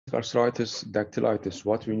Arthritis, dactylitis,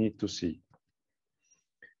 what we need to see.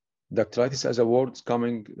 Dactylitis as a word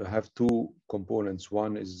coming have two components.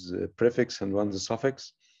 One is prefix and one is the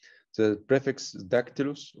suffix. The prefix is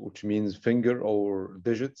dactylus, which means finger or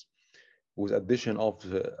digit, with addition of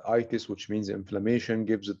itis, which means inflammation,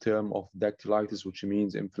 gives the term of dactylitis, which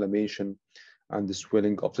means inflammation and the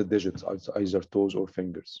swelling of the digits, either toes or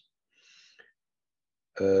fingers.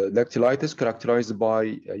 Dactylitis characterized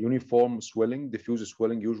by a uniform swelling, diffuse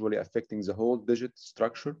swelling, usually affecting the whole digit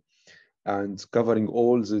structure and covering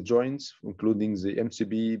all the joints, including the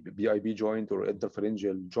MCB, BIB joint or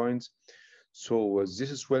interpharyngeal joints. So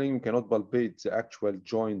this swelling, we cannot palpate the actual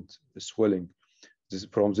joint swelling.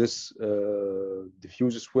 From this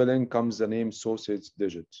diffuse swelling comes the name sausage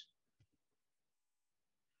digit.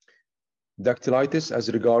 Dactylitis,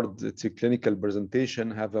 as regards its clinical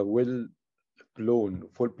presentation, have a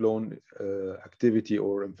full-blown activity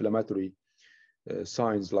or inflammatory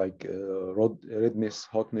signs like redness,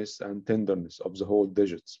 hotness, and tenderness of the whole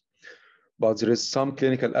digits. But there is some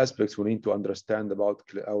clinical aspects we need to understand about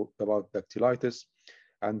dactylitis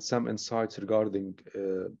and some insights regarding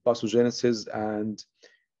pathogenesis, and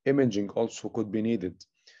imaging also could be needed.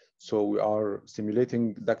 So we are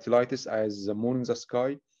simulating dactylitis as the moon in the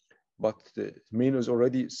sky, but the moon is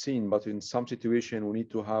already seen, but in some situation we need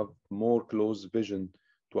to have more close vision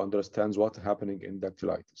to understand what's happening in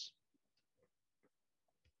dactylitis.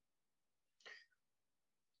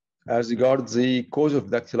 As regards the cause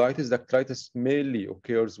of dactylitis, dactylitis mainly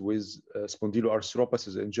occurs with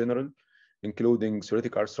spondyloarthropathies in general, including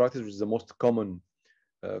psoriatic arthritis, which is the most common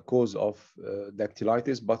cause of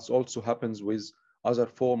dactylitis, but also happens with other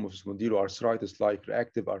forms of spondyloarthritis like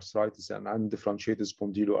reactive arthritis and undifferentiated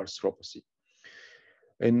spondyloarthropathy.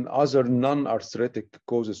 In other non-arthritic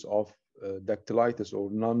causes of dactylitis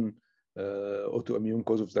or non-autoimmune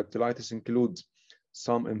causes of dactylitis include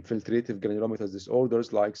some infiltrative granulomatous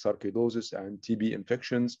disorders like sarcoidosis and TB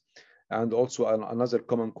infections, and also another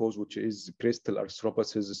common cause, which is crystal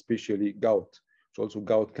arthropathies, especially gout. So also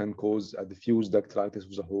gout can cause a diffuse dactylitis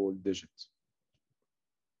of the whole digit.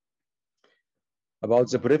 About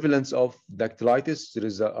the prevalence of dactylitis, there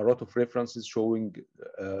is a lot of references showing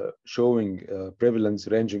prevalence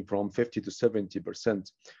ranging from 50 to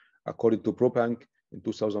 70%, according to Propank in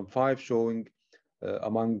 2005, showing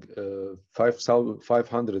among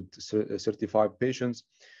 535 patients,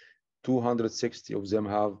 260 of them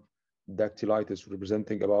have dactylitis,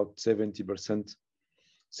 representing about 70%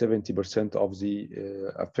 of the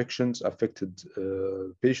affected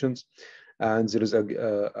patients. And there is,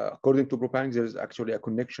 according to Propank, there is actually a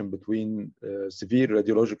connection between severe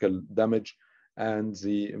radiological damage and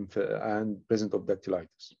the presence of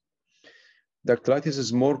dactylitis. Dactylitis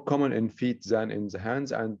is more common in feet than in the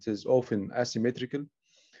hands and is often asymmetrical,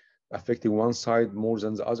 affecting one side more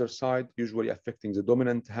than the other side, usually affecting the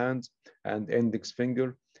dominant hand and index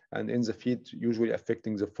finger, and in the feet, usually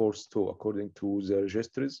affecting the fourth toe, according to the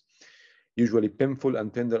registries. Usually painful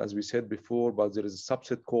and tender, as we said before, but there is a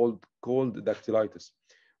subset called cold dactylitis,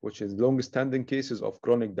 which is long-standing cases of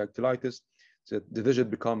chronic dactylitis. The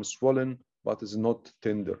digit becomes swollen, but is not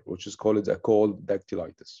tender, which is called a cold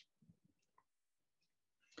dactylitis.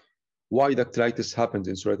 Why dactylitis happens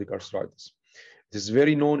in psoriatic arthritis? It is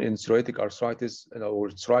very known in psoriatic arthritis or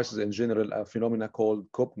psoriasis in general, a phenomena called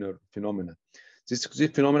Kopner phenomena. This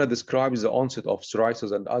phenomena describes the onset of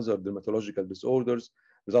psoriasis and other dermatological disorders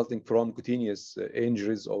resulting from cutaneous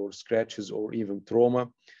injuries or scratches or even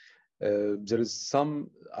trauma. There is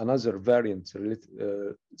another variant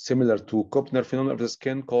similar to Kopner phenomena of the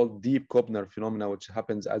skin called deep Kopner phenomena, which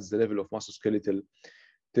happens at the level of musculoskeletal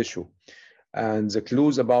tissue. And the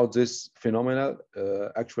clues about this phenomena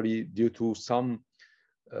actually due to some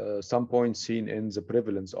points seen in the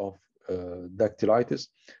prevalence of dactylitis,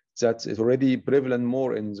 that is already prevalent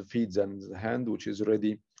more in the feet than the hand, which is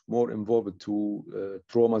already more involved to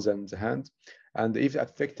trauma than the hand. And if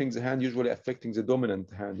affecting the hand, usually affecting the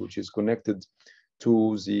dominant hand, which is connected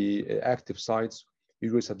to the active sites,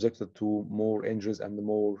 usually subjected to more injuries and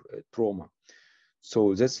more trauma.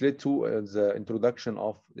 So this led to the introduction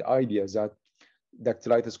of the idea that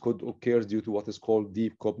dactylitis could occur due to what is called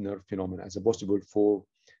deep Kopner phenomena as a possible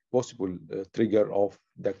trigger of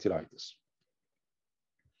dactylitis.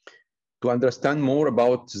 To understand more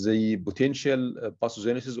about the potential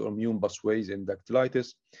pathogenesis or immune pathways in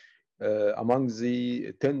dactylitis, among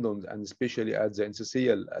the tendons and especially at the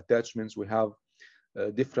interstitial attachments, we have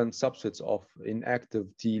different subsets of inactive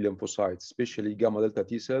T lymphocytes, especially gamma delta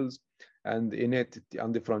T cells and innate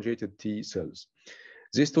undifferentiated T cells.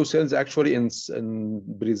 These two cells actually in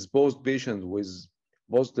predisposed patients with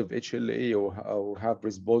positive HLA or have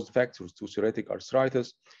predisposed factors to psoriatic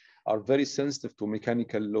arthritis, are very sensitive to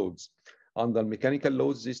mechanical loads. Under mechanical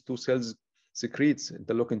loads, these two cells secretes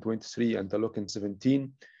interleukin-23 and interleukin-17,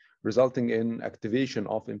 resulting in activation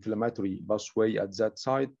of inflammatory pathway at that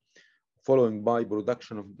site, following by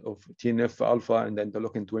production of TNF-alpha and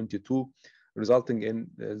interleukin-22, resulting in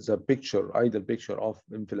the ideal picture of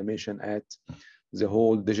inflammation at the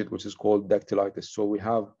whole digit, which is called dactylitis. So we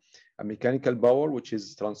have a mechanical power, which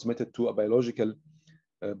is transmitted to a biological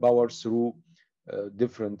power through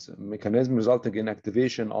different mechanisms, resulting in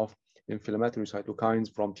activation of inflammatory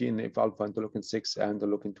cytokines from TNF-alpha, interleukin-6, and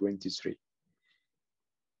interleukin-23.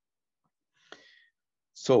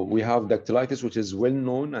 So we have dactylitis, which is well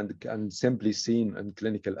known and simply seen in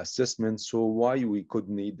clinical assessment. So why we could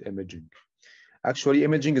need imaging? Actually,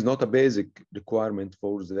 imaging is not a basic requirement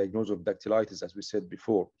for the diagnosis of dactylitis, as we said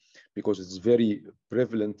before, because it's very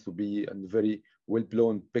prevalent to be a very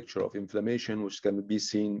well-blown picture of inflammation, which can be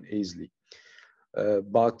seen easily.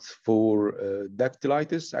 But for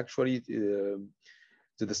dactylitis, actually,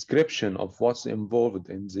 the description of what's involved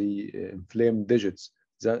in the inflamed digits,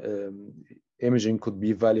 that imaging could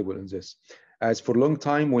be valuable in this. As for a long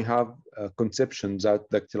time, we have a conception that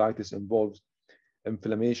dactylitis involves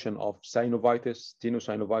inflammation of synovitis,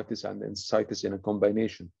 tenosynovitis, and encephalitis in a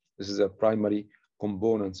combination. This is a primary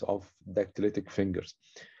components of dactylitic fingers.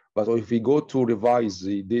 But if we go to revise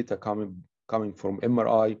the data coming from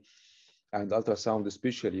MRI and ultrasound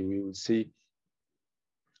especially, we will see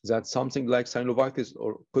that something like synovitis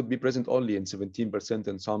could be present only in 17%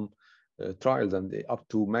 in some trials, and up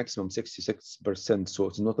to maximum 66%. So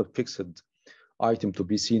it's not a fixed item to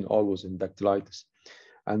be seen always in dactylitis.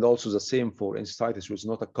 And also the same for encephalitis, which is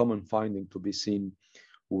not a common finding to be seen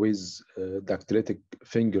with dactylitic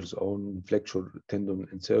fingers on flexure tendon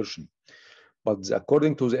insertion. But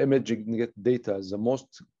according to the imaging data, the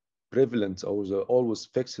most prevalent or the always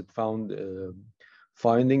fixed found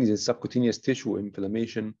findings in subcutaneous tissue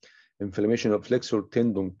inflammation of flexor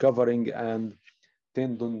tendon covering, and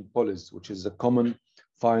tendon polys, which is a common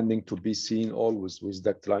finding to be seen always with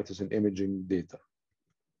dactylitis in imaging data.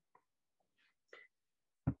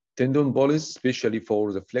 Tendon polys, especially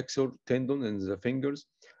for the flexor tendon in the fingers,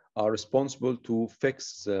 are responsible to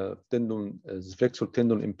fix the flexor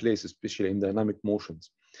tendon in place, especially in dynamic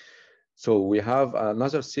motions. So we have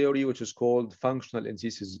another theory which is called functional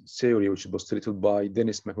enthesis theory, which is postulated by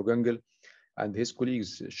Dennis McGonigal and his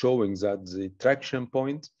colleagues, showing that the traction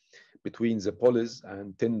point between the polys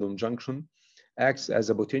and tendon junction acts as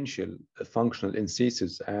a potential functional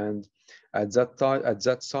enthesis, and at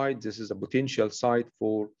that site, this is a potential site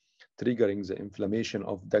for triggering the inflammation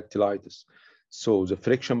of dactylitis. So the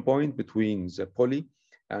friction point between the poly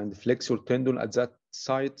and the flexor tendon at that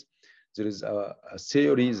site, there is a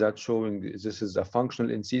theory that showing this is a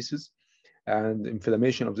functional enthesis, and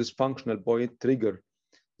inflammation of this functional point trigger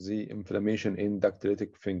the inflammation in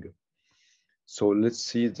dactylitic finger. So let's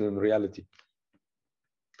see it in reality.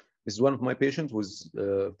 This is one of my patients with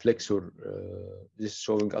flexor. This is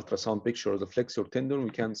showing ultrasound picture of the flexor tendon.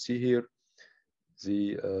 We can see here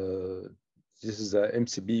this is the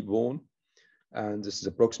MCB bone, and this is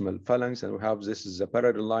the proximal phalanx, and we have this is the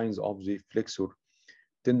parallel lines of the flexor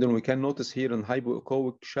tendon. We can notice here an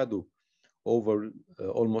hypoechoic shadow over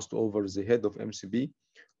almost over the head of MCB,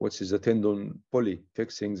 which is a tendon poly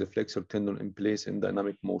fixing the flexor tendon in place in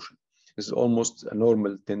dynamic motion. This is almost a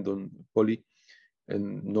normal tendon poly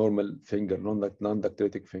in normal finger,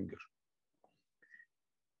 non-dactylitic finger.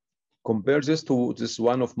 Compare this to this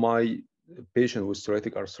one of my patients with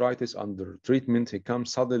psoriatic arthritis under treatment. He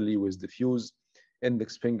comes suddenly with diffuse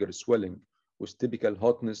index finger swelling with typical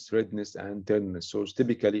hotness, redness, and tenderness. So it's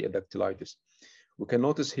typically a dactylitis. We can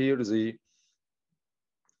notice here the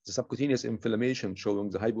subcutaneous inflammation showing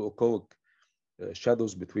the hypoechoic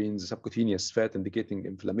shadows between the subcutaneous fat indicating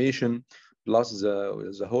inflammation, plus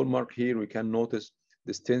the hallmark here, we can notice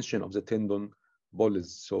distension of the tendon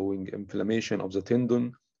polys, showing inflammation of the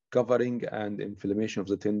tendon covering and inflammation of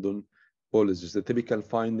the tendon polys. Is the typical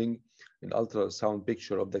finding in ultrasound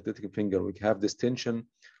picture of dactylitic finger. We have distension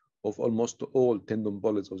of almost all tendon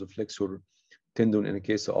polys of the flexor tendon in a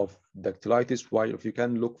case of dactylitis, while if you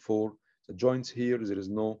can look for the joints here, there is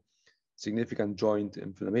no significant joint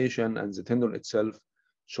inflammation, and the tendon itself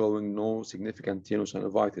showing no significant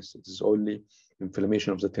tenosynovitis. It is only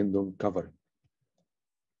inflammation of the tendon covering.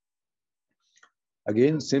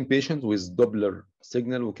 Again, same patient with Doppler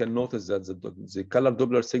signal, we can notice that the color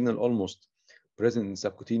Doppler signal almost present in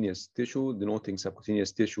subcutaneous tissue, denoting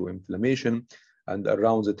subcutaneous tissue inflammation, and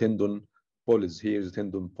around the tendon polys. Here, the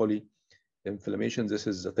tendon poly inflammation. This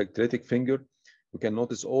is the dactylitic finger. We can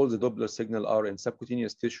notice all the Doppler signal are in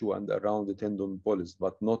subcutaneous tissue and around the tendon polys,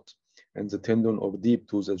 but not and the tendon or deep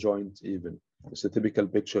to the joint even. It's a typical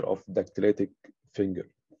picture of dactylitic finger.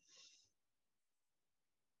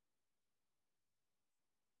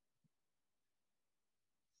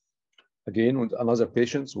 Again, with another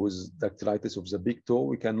patient with dactylitis of the big toe,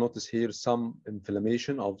 we can notice here some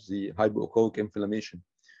inflammation of the hypoechoic inflammation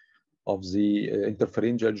of the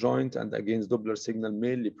interpharyngeal joint, and again, the Doppler signal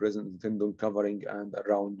mainly present in the tendon covering and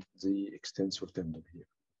around the extensor tendon here.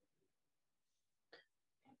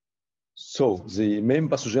 So the main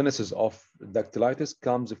pathogenesis of dactylitis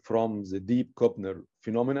comes from the deep Kopner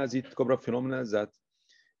phenomena, the Kopner phenomena that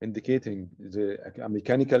indicating a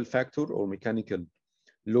mechanical factor or mechanical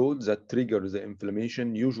load that triggers the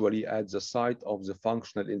inflammation, usually at the site of the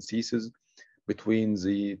functional incisions between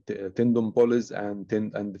the tendon polys and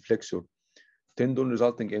the flexor tendon,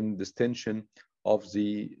 resulting in distension of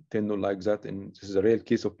the tendon like that. And this is a real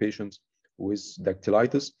case of patients with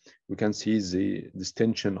dactylitis. We can see the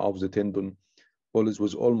distension of the tendon polys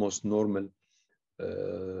with almost normal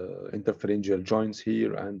interpharyngeal joints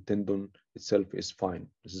here, and tendon itself is fine.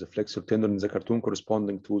 This is a flexor tendon in the cartoon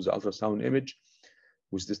corresponding to the ultrasound image,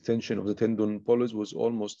 with distension of the tendon polys was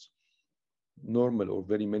almost normal or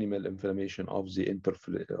very minimal inflammation of the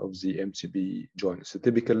MCP joint. It's a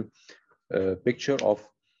typical picture of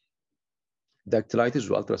dactylitis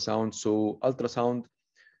with ultrasound. So ultrasound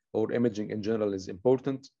or imaging in general is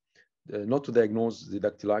important. Not to diagnose the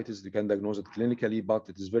dactylitis, you can diagnose it clinically, but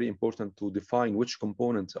it is very important to define which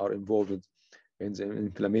components are involved in the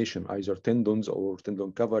inflammation, either tendons or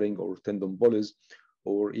tendon covering or tendon polys,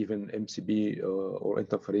 or even MCP or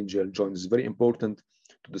interpharyngeal joints. It's very important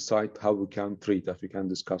to decide how we can treat, as we can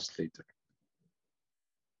discuss later.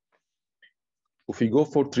 If we go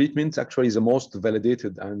for treatment, actually the most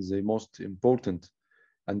validated and the most important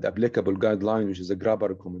and applicable guideline, which is the GRABA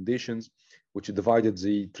recommendations, which divided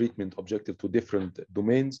the treatment objective to different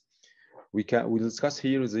domains. We discuss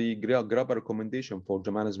here the GRABA recommendation for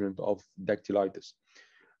the management of dactylitis.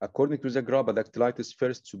 According to the GRABA, dactylitis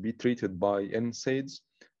first to be treated by NSAIDs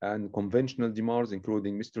and conventional DMARDs,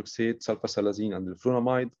 including methotrexate, sulfasalazine, and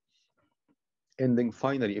leflunomide, ending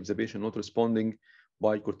finally, if the patient not responding,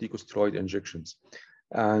 by corticosteroid injections.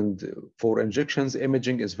 And for injections,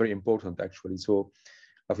 imaging is very important actually. So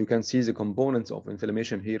as you can see, the components of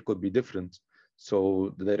inflammation here could be different.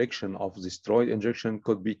 So the direction of the steroid injection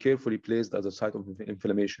could be carefully placed at the site of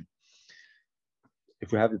inflammation.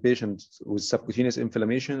 If you have a patient with subcutaneous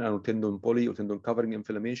inflammation and tendon poly or tendon covering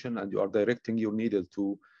inflammation, and you are directing your needle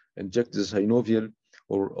to inject the synovial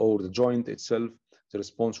or the joint itself, the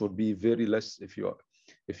response would be very less if you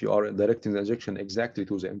are directing the injection exactly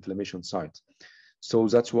to the inflammation site. So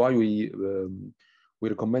that's why we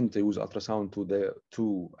recommend to use ultrasound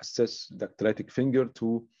to assess dactylitic finger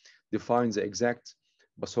to define the exact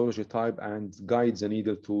pathology type and guide the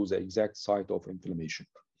needle to the exact site of inflammation.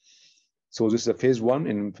 So this is a phase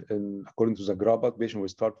one according to the GRABA. Patient will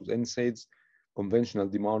start with NSAIDs, conventional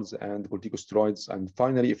DMARDs, and corticosteroids. And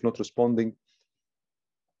finally, if not responding,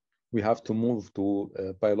 we have to move to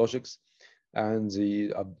biologics. And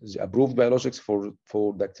the approved biologics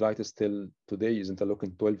for dactylitis till today is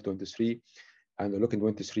interleukin 12-23 and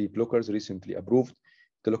interleukin-23 blockers recently approved,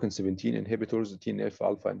 interleukin-17 inhibitors,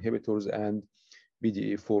 TNF-alpha inhibitors, and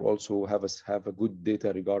BDA4 also have a good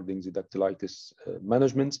data regarding the dactylitis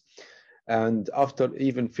management. And after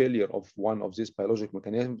even failure of one of these biologic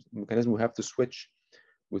mechanisms, we have to switch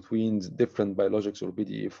between the different biologics or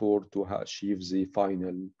BDA4 to achieve the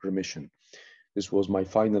final remission. This was my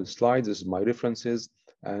final slide. This is my references,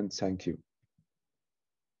 and thank you.